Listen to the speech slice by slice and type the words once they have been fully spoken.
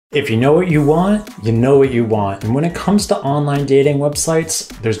If you know what you want, you know what you want. And when it comes to online dating websites,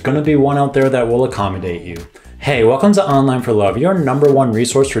 there's gonna be one out there that will accommodate you. Hey, welcome to Online for Love, your #1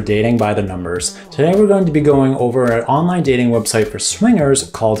 resource for dating by the numbers. Today we're going to be going over an online dating website for swingers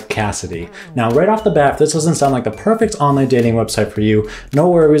called Kasidie. Now, right off the bat, if this doesn't sound like the perfect online dating website for you, no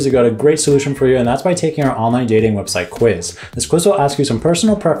worries, we got a great solution for you, and that's by taking our online dating website quiz. This quiz will ask you some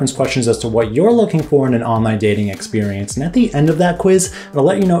personal preference questions as to what you're looking for in an online dating experience, and at the end of that quiz, it'll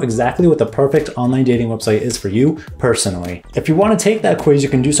let you know exactly what the perfect online dating website is for you personally. If you want to take that quiz, you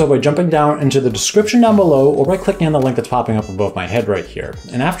can do so by jumping down into the description down below or by clicking on the link that's popping up above my head right here.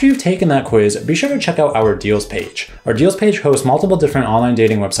 And after you've taken that quiz, be sure to check out our deals page. Our deals page hosts multiple different online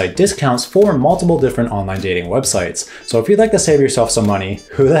dating website discounts for multiple different online dating websites. So if you'd like to save yourself some money,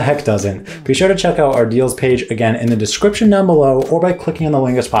 who the heck doesn't? Be sure to check out our deals page again in the description down below or by clicking on the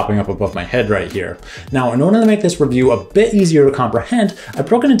link that's popping up above my head right here. Now, in order to make this review a bit easier to comprehend, I've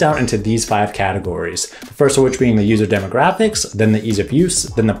broken it down into these 5 categories. The first of which being the user demographics, then the ease of use,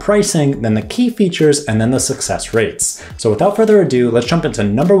 then the pricing, then the key features, and then the success rates. So without further ado, let's jump into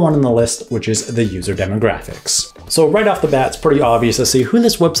 #1 on the list, which is the user demographics. So right off the bat, it's pretty obvious to see who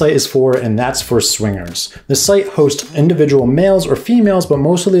this website is for, and that's for swingers. The site hosts individual males or females, but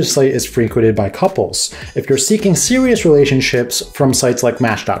mostly the site is frequented by couples. If you're seeking serious relationships from sites like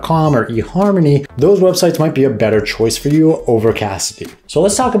Match.com or eHarmony, those websites might be a better choice for you over Kasidie. So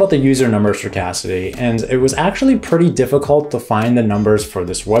let's talk about the user numbers for Kasidie, and it was actually pretty difficult to find the numbers for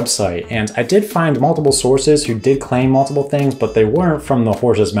this website, and I did find multiple sources who did claim multiple things, but they weren't from the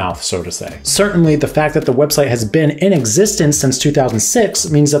horse's mouth, so to say. Certainly, the fact that the website has been in existence since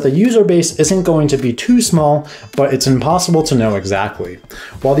 2006 means that the user base isn't going to be too small, but it's impossible to know exactly.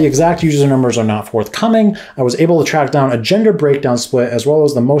 While the exact user numbers are not forthcoming, I was able to track down a gender breakdown split as well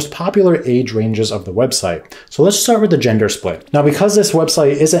as the most popular age ranges of the website. So let's start with the gender split. Now, because this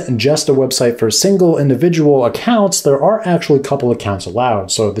website isn't just a website for single individual accounts, there are actually couple accounts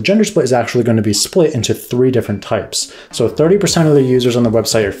allowed. So the gender split is actually going to be split into 3 different types. So 30% of the users on the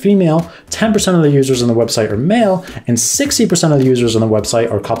website are female, 10% of the users on the website are male, and 60% of the users on the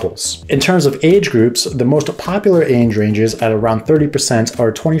website are couples. In terms of age groups, the most popular age ranges at around 30%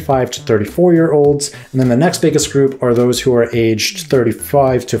 are 25 to 34-year-olds, and then the next biggest group are those who are aged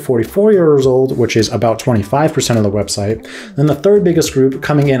 35 to 44 years old, which is about 25% of the website. Then the third biggest group,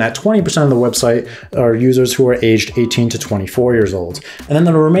 coming in at 20% of the website, are users who are aged 18 to 24 years old. And then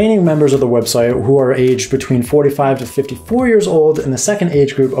the remaining members of the website who are aged between 45 to 54 years old, and the second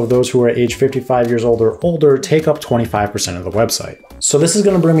age group of those who are aged 55 years old or older take up 25% of the website. So this is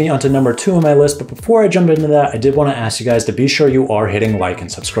going to bring me onto #2 on my list, but before I jump into that, I did want to ask you guys to be sure you are hitting like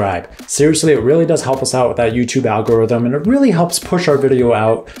and subscribe. Seriously, it really does help us out with that YouTube algorithm, and it really helps push our video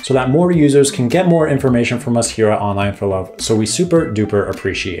out so that more users can get more information from us here at Online for Love, so we super duper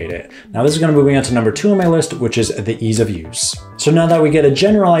appreciate it. Now this is going to move me on to #2 on my list, which is the ease of use. So now that we get a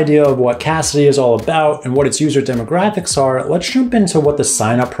general idea of what Kasidie is all about and what its user demographics are, let's jump into what the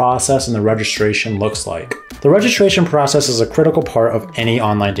sign-up process and the registration looks like. The registration process is a critical part of any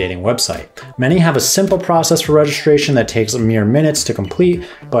online dating website. Many have a simple process for registration that takes mere minutes to complete,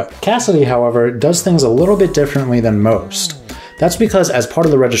 but Kasidie, however, does things a little bit differently than most. That's because as part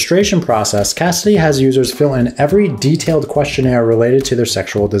of the registration process, Kasidie has users fill in every detailed questionnaire related to their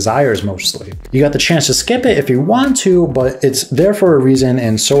sexual desires mostly. You got the chance to skip it if you want to, but it's there for a reason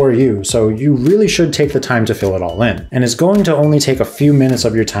and so are you, so you really should take the time to fill it all in. And it's going to only take a few minutes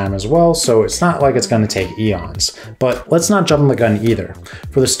of your time as well, so it's not like it's going to take eons. But let's not jump the gun either.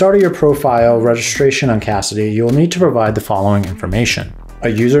 For the start of your profile registration on Kasidie, you'll need to provide the following information: a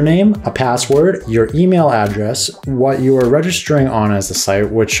username, a password, your email address, what you are registering on as the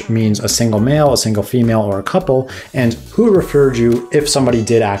site, which means a single male, a single female, or a couple, and who referred you if somebody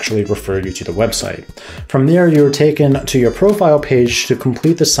did actually refer you to the website. From there, you're taken to your profile page to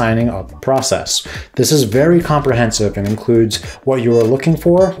complete the signing up process. This is very comprehensive and includes what you are looking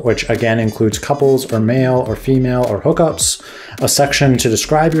for, which again includes couples or male or female or hookups, a section to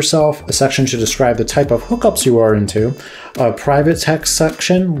describe yourself, a section to describe the type of hookups you are into, a private text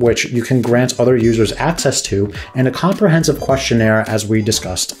section, which you can grant other users access to, and a comprehensive questionnaire as we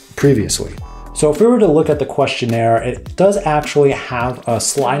discussed previously. So if we were to look at the questionnaire, it does actually have a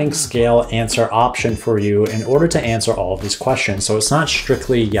sliding scale answer option for you in order to answer all of these questions. So it's not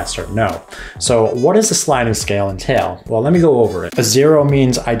strictly yes or no. So what does the sliding scale entail? Well, let me go over it. A 0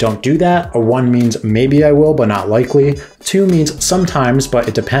 means I don't do that. A 1 means maybe I will, but not likely. 2 means sometimes, but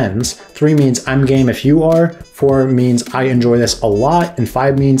it depends. 3 means I'm game if you are. 4 means I enjoy this a lot. And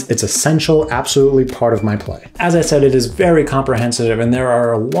 5 means it's essential, absolutely part of my play. As I said, it is very comprehensive and there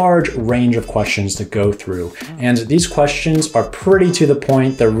are a large range of questions to go through. And these questions are pretty to the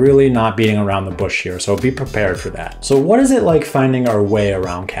point. They're really not beating around the bush here, so be prepared for that. So what is it like finding our way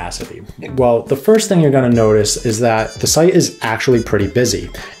around Kasidie? Well, the first thing you're going to notice is that the site is actually pretty busy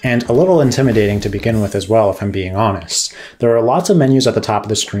and a little intimidating to begin with as well, if I'm being honest. There are lots of menus at the top of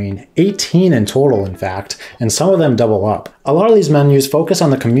the screen, 18 in total in fact, and some of them double up. A lot of these menus focus on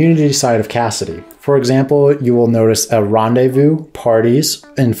the community side of Kasidie. For example, you will notice a rendezvous, parties,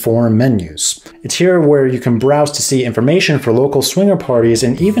 and forum menus. It's here where you can browse to see information for local swinger parties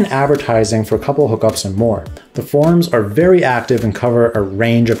and even advertising for couple hookups and more. The forums are very active and cover a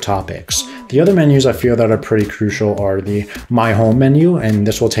range of topics. The other menus I feel that are pretty crucial are the My Home menu, and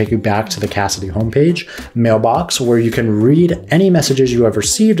this will take you back to the Kasidie homepage, Mailbox, where you can read any messages you have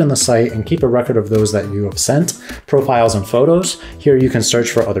received on the site and keep a record of those that you have sent, Profiles and Photos. Here you can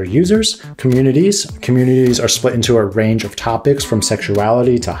search for other users, Communities. Communities are split into a range of topics from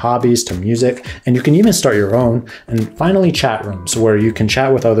sexuality to hobbies to music, and you can even start your own. And finally, Chat Rooms, where you can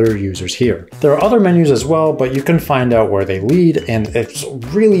chat with other users here. There are other menus as well, but you can find out where they lead, and it's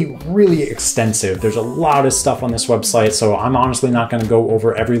really extensive. There's a lot of stuff on this website, so I'm honestly not going to go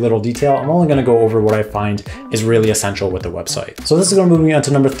over every little detail. I'm only going to go over what I find is really essential with the website. So this is going to move me on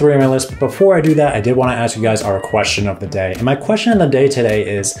to number 3 on my list, but before I do that, I did want to ask you guys our question of the day. And my question of the day today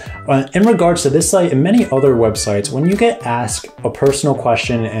is, in regards to this site and many other websites, when you get asked a personal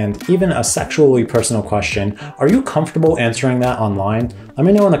question and even a sexually personal question, are you comfortable answering that online? Let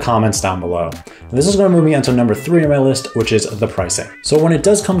me know in the comments down below. And this is going to move me onto number 3 on my list, which is the pricing. So when it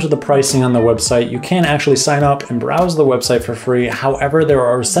does come to the pricing on the website, you can actually sign up and browse the website for free. However, there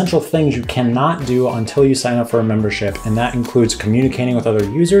are essential things you cannot do until you sign up for a membership, and that includes communicating with other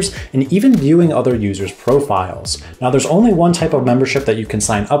users and even viewing other users' profiles. Now, there's only one type of membership that you can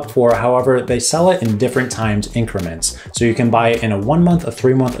sign up for. However, they sell it in different times increments. So you can buy it in a 1 month, a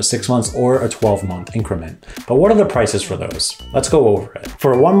 3 month, a 6 months, or a 12-month increment. But what are the prices for those? Let's go over it.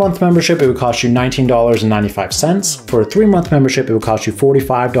 For a 1 month membership, it would cost you $19.95. For a 3 month membership, it would cost you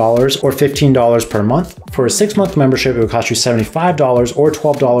 $45 or $15 per month. For a 6 month membership, it would cost you $75 or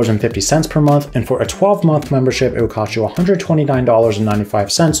 $12.50 per month. And for a 12-month membership, it would cost you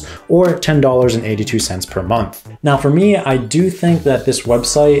 $129.95 or $10.82 per month. Now for me, I do think that this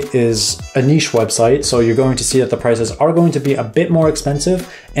website is a niche website, so you're going to see that the prices are going to be a bit more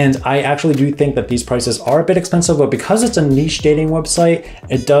expensive. And I actually do think that these prices are a bit expensive, but because it's a niche dating website,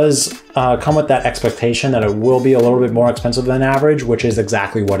 it does come with that expectation that it will be a little bit more expensive than average, which is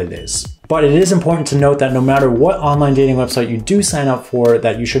exactly what it is. But it is important to note that no matter what online dating website you do sign up for,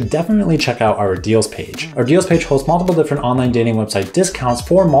 that you should definitely check out our deals page. Our deals page hosts multiple different online dating website discounts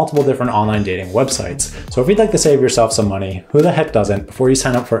for multiple different online dating websites. So if you'd like to save yourself some money, who the heck doesn't, before you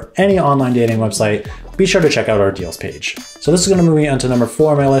sign up for any online dating website, be sure to check out our deals page. So this is going to move me on to number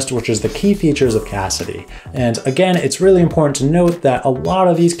 4 on my list, which is the key features of Kasidie. And again, it's really important to note that a lot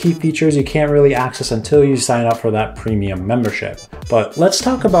of these key features you can't really access until you sign up for that premium membership. But let's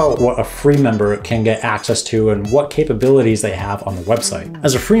talk about what a free member can get access to and what capabilities they have on the website.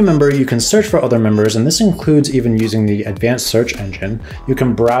 As a free member, you can search for other members, and this includes even using the advanced search engine. You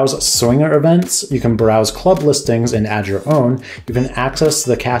can browse swinger events, you can browse club listings and add your own, you can access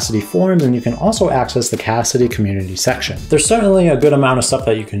the Kasidie forums, and you can also access the Kasidie community section. There's certainly a good amount of stuff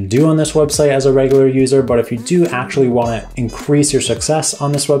that you can do on this website as a regular user, but if you do actually want to increase your success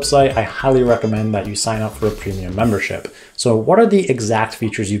on this website, I highly recommend that you sign up for a premium membership. So what are the exact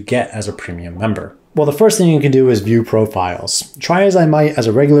features you get as a premium member? Well, the first thing you can do is view profiles. Try as I might, as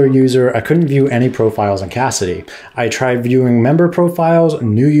a regular user, I couldn't view any profiles on Kasidie. I tried viewing member profiles,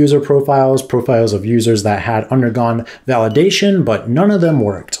 new user profiles, profiles of users that had undergone validation, but none of them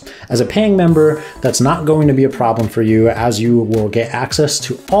worked. As a paying member, that's not going to be a problem for you, as you will get access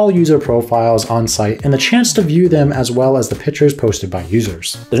to all user profiles on site and the chance to view them as well as the pictures posted by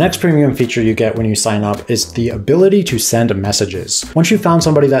users. The next premium feature you get when you sign up is the ability to send messages. Once you've found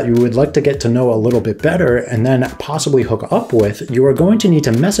somebody that you would like to get to know a little bit better and then possibly hook up with, you are going to need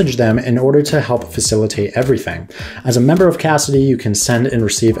to message them in order to help facilitate everything. As a member of Kasidie, you can send and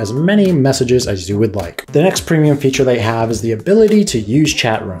receive as many messages as you would like. The next premium feature they have is the ability to use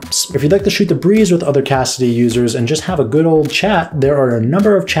chat rooms. If you'd like to shoot the breeze with other Kasidie users and just have a good old chat, there are a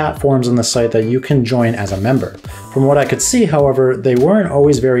number of chat forums on the site that you can join as a member. From what I could see, however, they weren't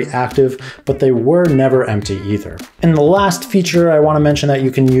always very active, but they were never empty either. And the last feature I want to mention that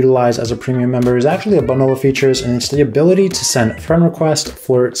you can utilize as a premium member is actually a bundle of features, and it's the ability to send friend requests,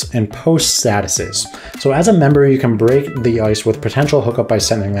 flirts, and post statuses. So as a member, you can break the ice with potential hookup by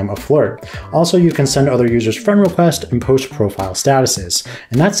sending them a flirt. Also, you can send other users friend requests and post profile statuses.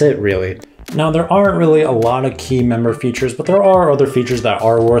 And that's it, really. Now, there aren't really a lot of key member features, but there are other features that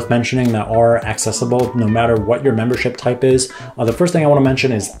are worth mentioning that are accessible no matter what your membership type is. The first thing I want to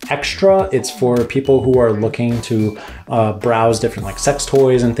mention is Extra. It's for people who are looking to browse different like sex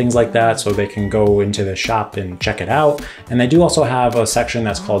toys and things like that, so they can go into the shop and check it out. And they do also have a section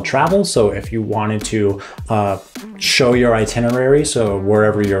that's called Travel. So if you wanted to show your itinerary, so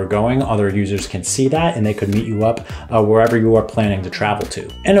wherever you're going, other users can see that and they could meet you up wherever you are planning to travel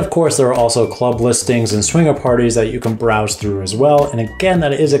to. And of course, there are also club listings and swinger parties that you can browse through as well. And again,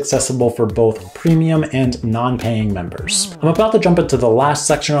 that is accessible for both premium and non-paying members. I'm about to jump into the last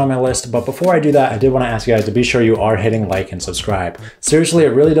section on my list, but before I do that, I did want to ask you guys to be sure you are hitting like and subscribe. Seriously, it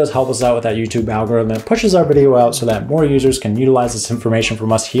really does help us out with that YouTube algorithm. It pushes our video out so that more users can utilize this information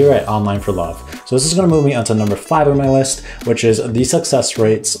from us here at Online for Love. So this is going to move me onto number 5 on my list, which is the success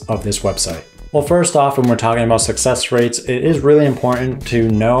rates of this website. Well, first off, when we're talking about success rates, it is really important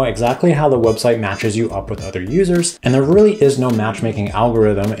to know exactly how the website matches you up with other users. And there really is no matchmaking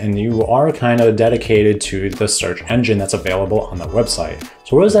algorithm, and you are kind of dedicated to the search engine that's available on the website.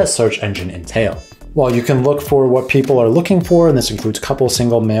 So what does that search engine entail? Well, you can look for what people are looking for, and this includes couple,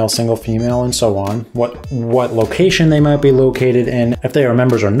 single, male, single, female, and so on. What location they might be located in, if they are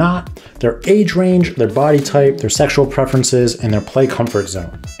members or not, their age range, their body type, their sexual preferences, and their play comfort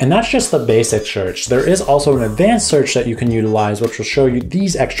zone. And that's just the basic search. There is also an advanced search that you can utilize, which will show you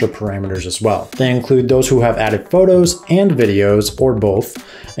these extra parameters as well. They include those who have added photos and videos, or both,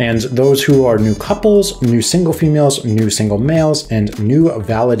 and those who are new couples, new single females, new single males, and new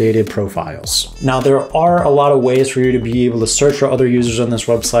validated profiles. Now, there are a lot of ways for you to be able to search for other users on this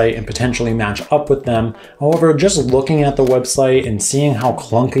website and potentially match up with them. However, just looking at the website and seeing how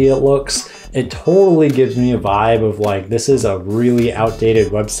clunky it looks, it totally gives me a vibe of like, this is a really outdated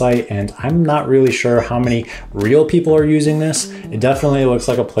website, and I'm not really sure how many real people are using this. It definitely looks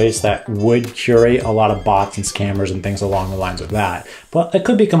like a place that would curate a lot of bots and scammers and things along the lines of that, but it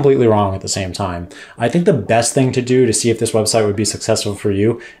could be completely wrong at the same time. I think the best thing to do to see if this website would be successful for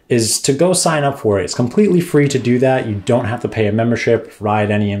you is to go sign up for it. It's completely free to do that. You don't have to pay a membership, provide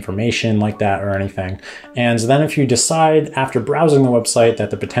any information like that or anything. And then if you decide after browsing the website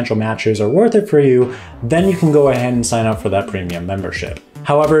that the potential matches are worth it for you, then you can go ahead and sign up for that premium membership.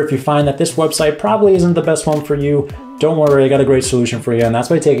 However, if you find that this website probably isn't the best one for you, don't worry, I got a great solution for you, and that's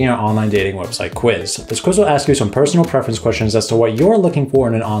by taking our online dating website quiz. This quiz will ask you some personal preference questions as to what you're looking for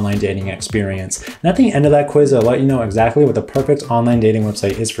in an online dating experience. And at the end of that quiz, it'll let you know exactly what the perfect online dating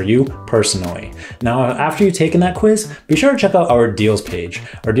website is for you personally. Now, after you've taken that quiz, be sure to check out our deals page.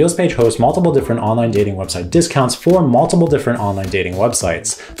 Our deals page hosts multiple different online dating website discounts for multiple different online dating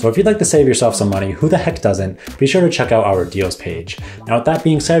websites. So if you'd like to save yourself some money, who the heck doesn't? Be sure to check out our deals page. Now, with that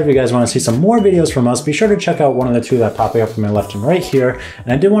being said, if you guys want to see some more videos from us, be sure to check out one of the two that popping up on my left and right here.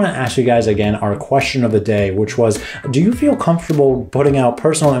 And I did want to ask you guys again our question of the day, which was, do you feel comfortable putting out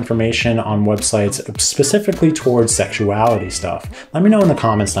personal information on websites specifically towards sexuality stuff? Let me know in the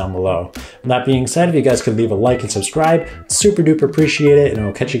comments down below. With that being said, if you guys could leave a like and subscribe, super duper appreciate it, and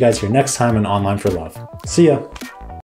I'll catch you guys here next time on Online for Love. See ya.